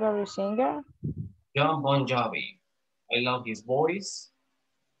favorite singer? John Bon Jovi. I love his voice.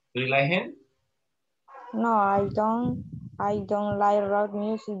 Do you like him? No, I don't. I don't like rock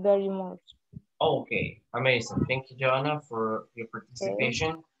music very much. Okay, amazing. Thank you, Joanna, for your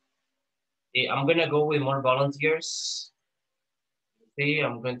participation. Okay. I'm gonna go with more volunteers. Okay,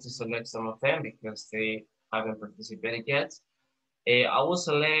 I'm going to select some of them because they haven't participated yet. I will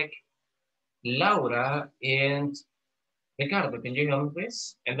select Laura and Ricardo. Can you help me,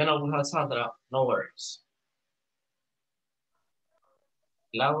 please? And then I will have Sandra. No worries.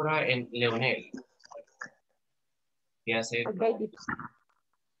 Laura and Leonel. Yes.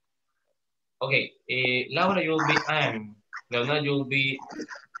 Okay. Laura, you'll be Anne. Leonel, you'll be.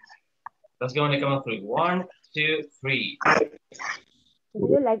 Let's go on the count of 3. 1, 2, 3. Do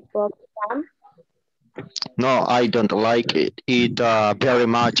you like pop song? No, I don't like it very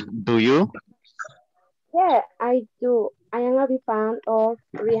much. Do you? Yeah, I do. I am a big fan of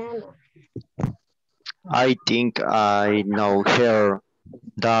Rihanna. I think I know her.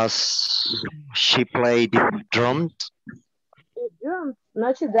 Does she play the drums? Drums?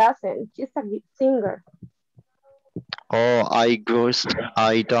 No, she doesn't. She's a good singer. Oh, I guess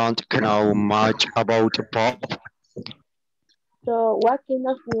I don't know much about pop. So, what kind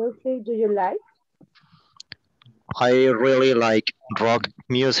of music do you like? I really like rock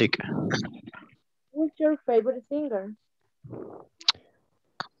music. Who's your favorite singer?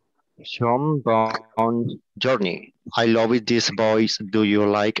 John Bon Journey. I love this voice. Do you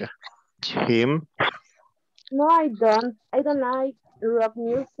like him? No, I don't. I don't like rock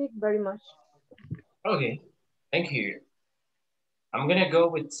music very much. Okay, thank you. I'm gonna go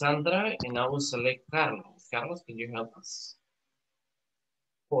with Sandra and I will select Carlos. Carlos, can you help us?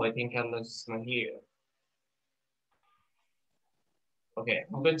 Oh, I think Carlos is not here. Okay,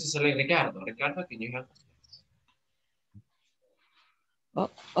 I'm going to select Ricardo. Ricardo, can you help us? Oh,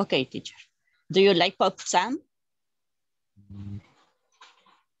 okay, teacher. Do you like pop song?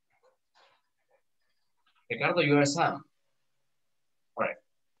 Ricardo, you are Sam. All right.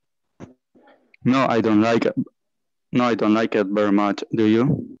 No, I don't like it. No, I don't like it very much. Do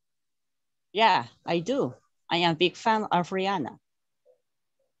you? Yeah, I do. I am a big fan of Rihanna.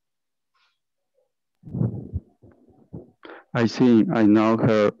 I think I know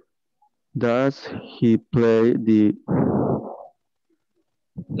her. Does he play the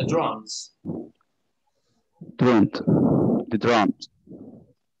drums? The drums.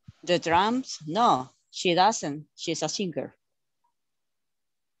 The drums? No, she doesn't. She's a singer.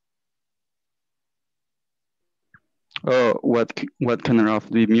 Oh, what kind of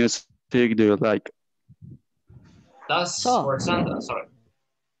the music do you like? That's for Sandra, sorry.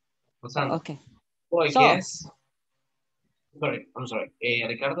 For Sandra. Okay. Oh, I guess. Sorry, I'm sorry.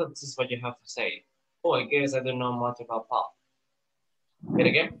 Ricardo, this is what you have to say. Oh, I guess I don't know much about pop. Say it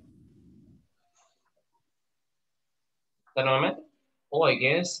again. Oh, I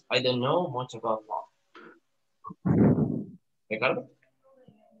guess I don't know much about pop. Ricardo?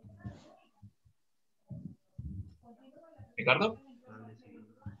 Ricardo?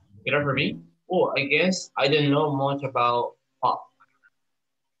 You heard for me? Oh, I guess I don't know much about pop.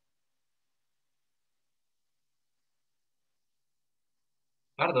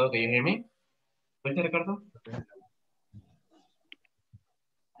 Ricardo, can you hear me? ¿Fuiste, Ricardo?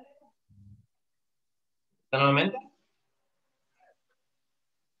 Nuevamente?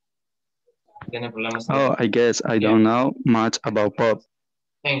 ¿Tiene problemas? Oh, I guess I don't know much about pop.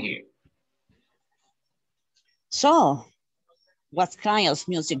 Thank you. So, what kind of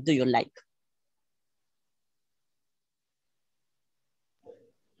music do you like?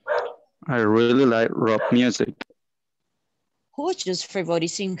 I really like rock music. Who's your favorite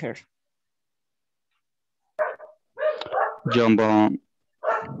singer? John Bon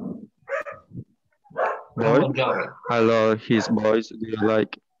Jovi. I love his voice. Do you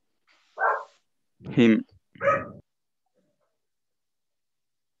like him?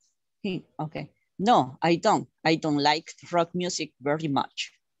 Okay. No, I don't. I don't like rock music very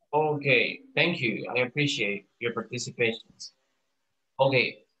much. Okay, thank you. I appreciate your participations.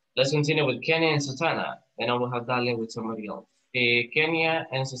 Okay, let's continue with Kenya and Susana. Then I will have Dalia with somebody else. Kenya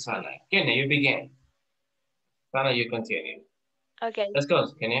and Susana. Kenya, you begin. Susana, you continue. Okay. Let's go,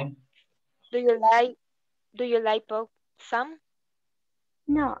 Kenya. Do you like pop, Sam?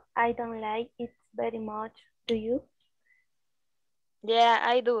 No, I don't like it very much. Do you? Yeah,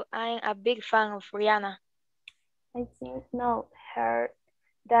 I do. I'm a big fan of Rihanna. I think no. Her.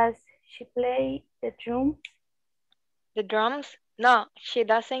 Does she play the drum? The drums? No, she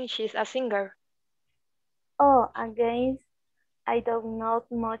doesn't. She's a singer. Oh, again, I don't know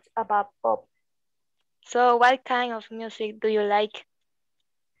much about pop. So what kind of music do you like?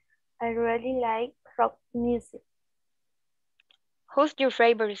 I really like rock music. Who's your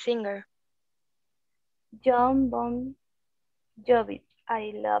favorite singer? John Bon Jovi.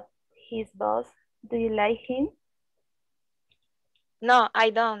 I love his voice. Do you like him? No, I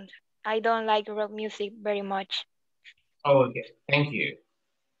don't. I don't like rock music very much. Okay, thank you.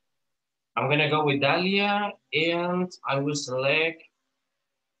 I'm gonna go with Dalia and I will select,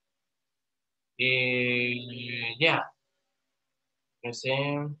 yeah, you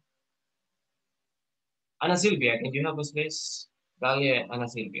see, Ana Silvia, can you help us please? Dalia, Ana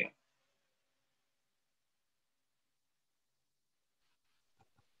Silvia.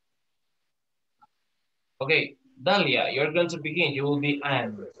 Okay, Dalia, you're going to begin. You will be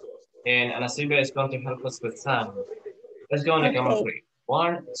Anne. And Ana Silvia is going to help us with Sam. Let's go on the camera 3.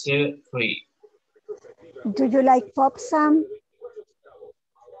 1, 2, 3. Do you like pop, Sam?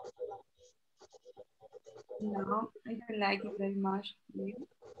 No, I don't like it very much. Do you?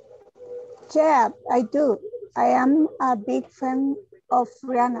 Yeah, I do. I am a big fan of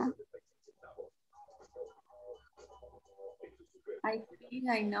Rihanna. I think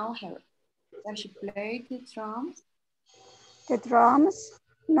I know her. Does she play the drums? The drums?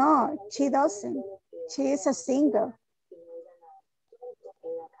 No, she doesn't. She is a singer.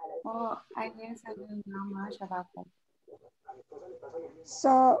 Oh, I guess I don't know much about her.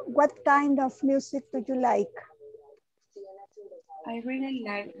 So what kind of music do you like? I really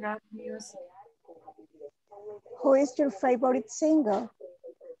like rock music. Who is your favorite singer?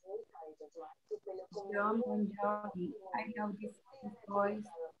 John Bon Jovi. I know his voice.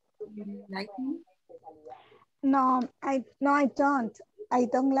 Do you like him? No, I don't. I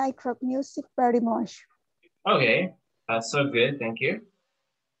don't like rock music very much. Okay, that's so good. Thank you.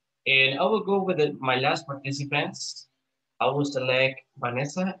 And I will go with my last participants. I will select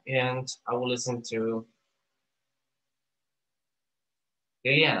Vanessa and I will listen to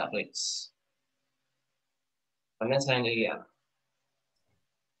Liliana, please. Vanessa and Liliana.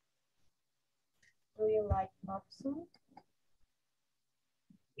 Do you like pop song?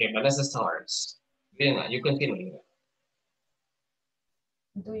 Okay, Vanessa starts. Liliana, you continue.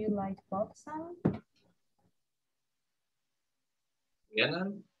 Do you like pop song?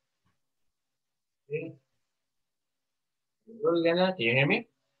 Liliana? Okay. Liliana, can you hear me?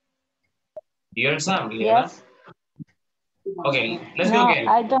 Do you hear Sam, Liliana? Yes. Okay, let's No, go again.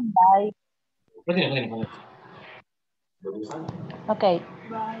 I don't like. Continue. Okay.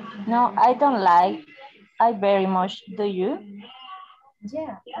 No, I don't like. I very much. Do you?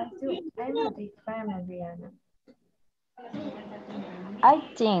 Yeah, I do. I'm a big fan of Rihanna. I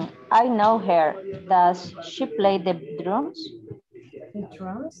think I know her. Does she play the drums? The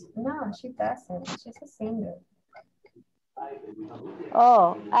drums? No, she doesn't. She's a singer.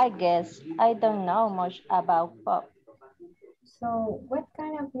 Oh, I guess I don't know much about pop. So what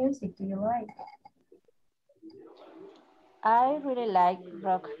kind of music do you like? I really like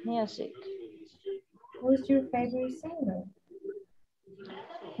rock music. Who's your favorite singer?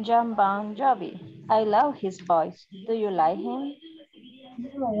 John Bon Jovi. I love his voice. Do you like him?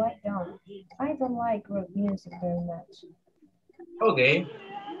 No, I don't. I don't like rock music very much. Okay,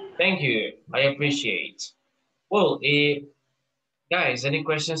 thank you. I appreciate. Well, guys, any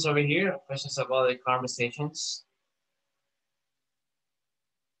questions over here? Questions about the conversations?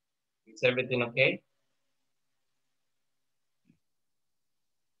 Is everything okay?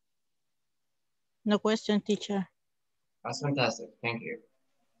 No question, teacher. That's fantastic. Thank you.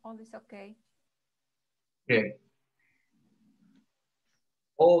 All is okay. Good.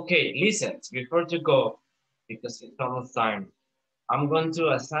 Okay, listen, before to go, because it's almost time, I'm going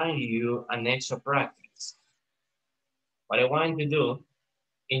to assign you an extra practice. What I want you to do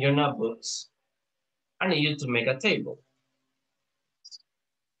in your notebooks, I need you to make a table.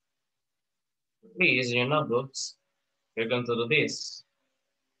 Please, in your notebooks, you're going to do this.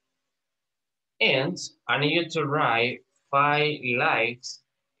 And I need you to write 5 likes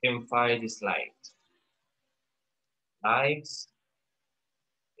and 5 dislikes. Likes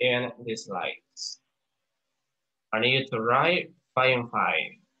in the slides. I need you to write 5 and 5.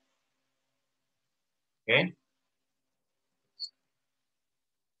 Okay?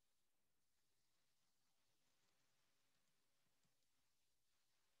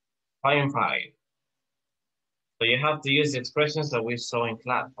 Five and 5. So you have to use the expressions that we saw in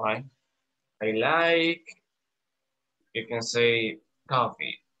class, right? I like, you can say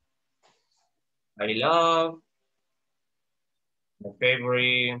coffee. I love, my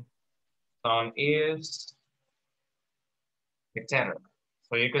favorite song is, etc.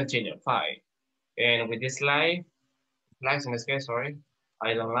 So you continue, 5. And with this slide, flags in this case, sorry,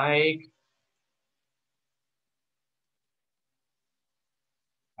 I don't like,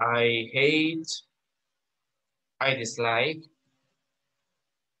 I hate, I dislike,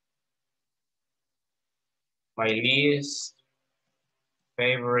 my least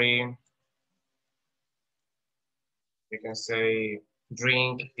favorite, you can say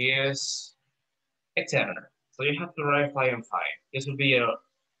drink is, etc. So you have to write 5 and 5. This will be your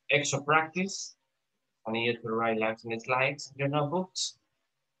extra practice. I need you to write lines in the slides in your notebooks.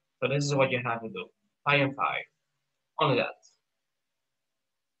 So this is what you have to do. 5 and 5. Only that.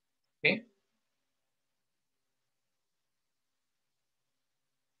 Okay?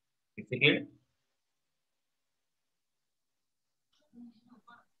 Is it clear?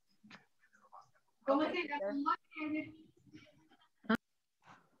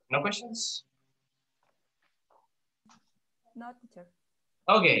 No questions? No, teacher.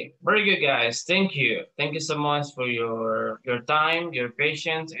 Okay, very good, guys. Thank you. Thank you so much for your time, your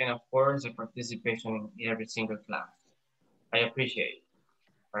patience, and of course, the participation in every single class. I appreciate it.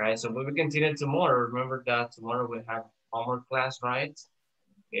 All right, so we will continue tomorrow. Remember that tomorrow we'll have one more class, right?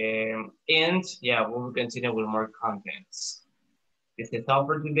 And yeah, we will continue with more contents. This is all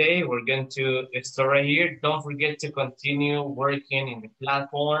for today. We're going to start right here. Don't forget to continue working in the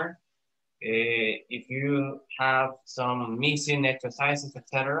platform. If you have some missing exercises,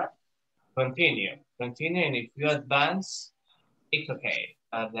 etc., continue. And if you advance, it's okay.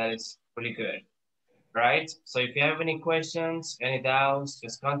 That is really good, right? So if you have any questions, any doubts,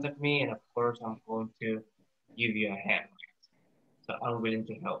 just contact me, and of course, I'm going to give you a hand. So I'm willing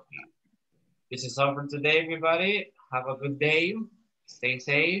to help you. This is all for today, everybody. Have a good day. Stay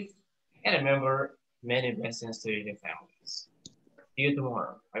safe. And remember, many blessings to your families. See you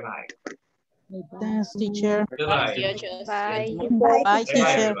tomorrow. Bye-bye. Thanks, teacher. Goodbye. Bye. Bye, Bye, teacher.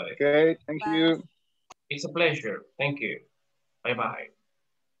 everybody. Okay, thank you. It's a pleasure. Thank you. Bye-bye.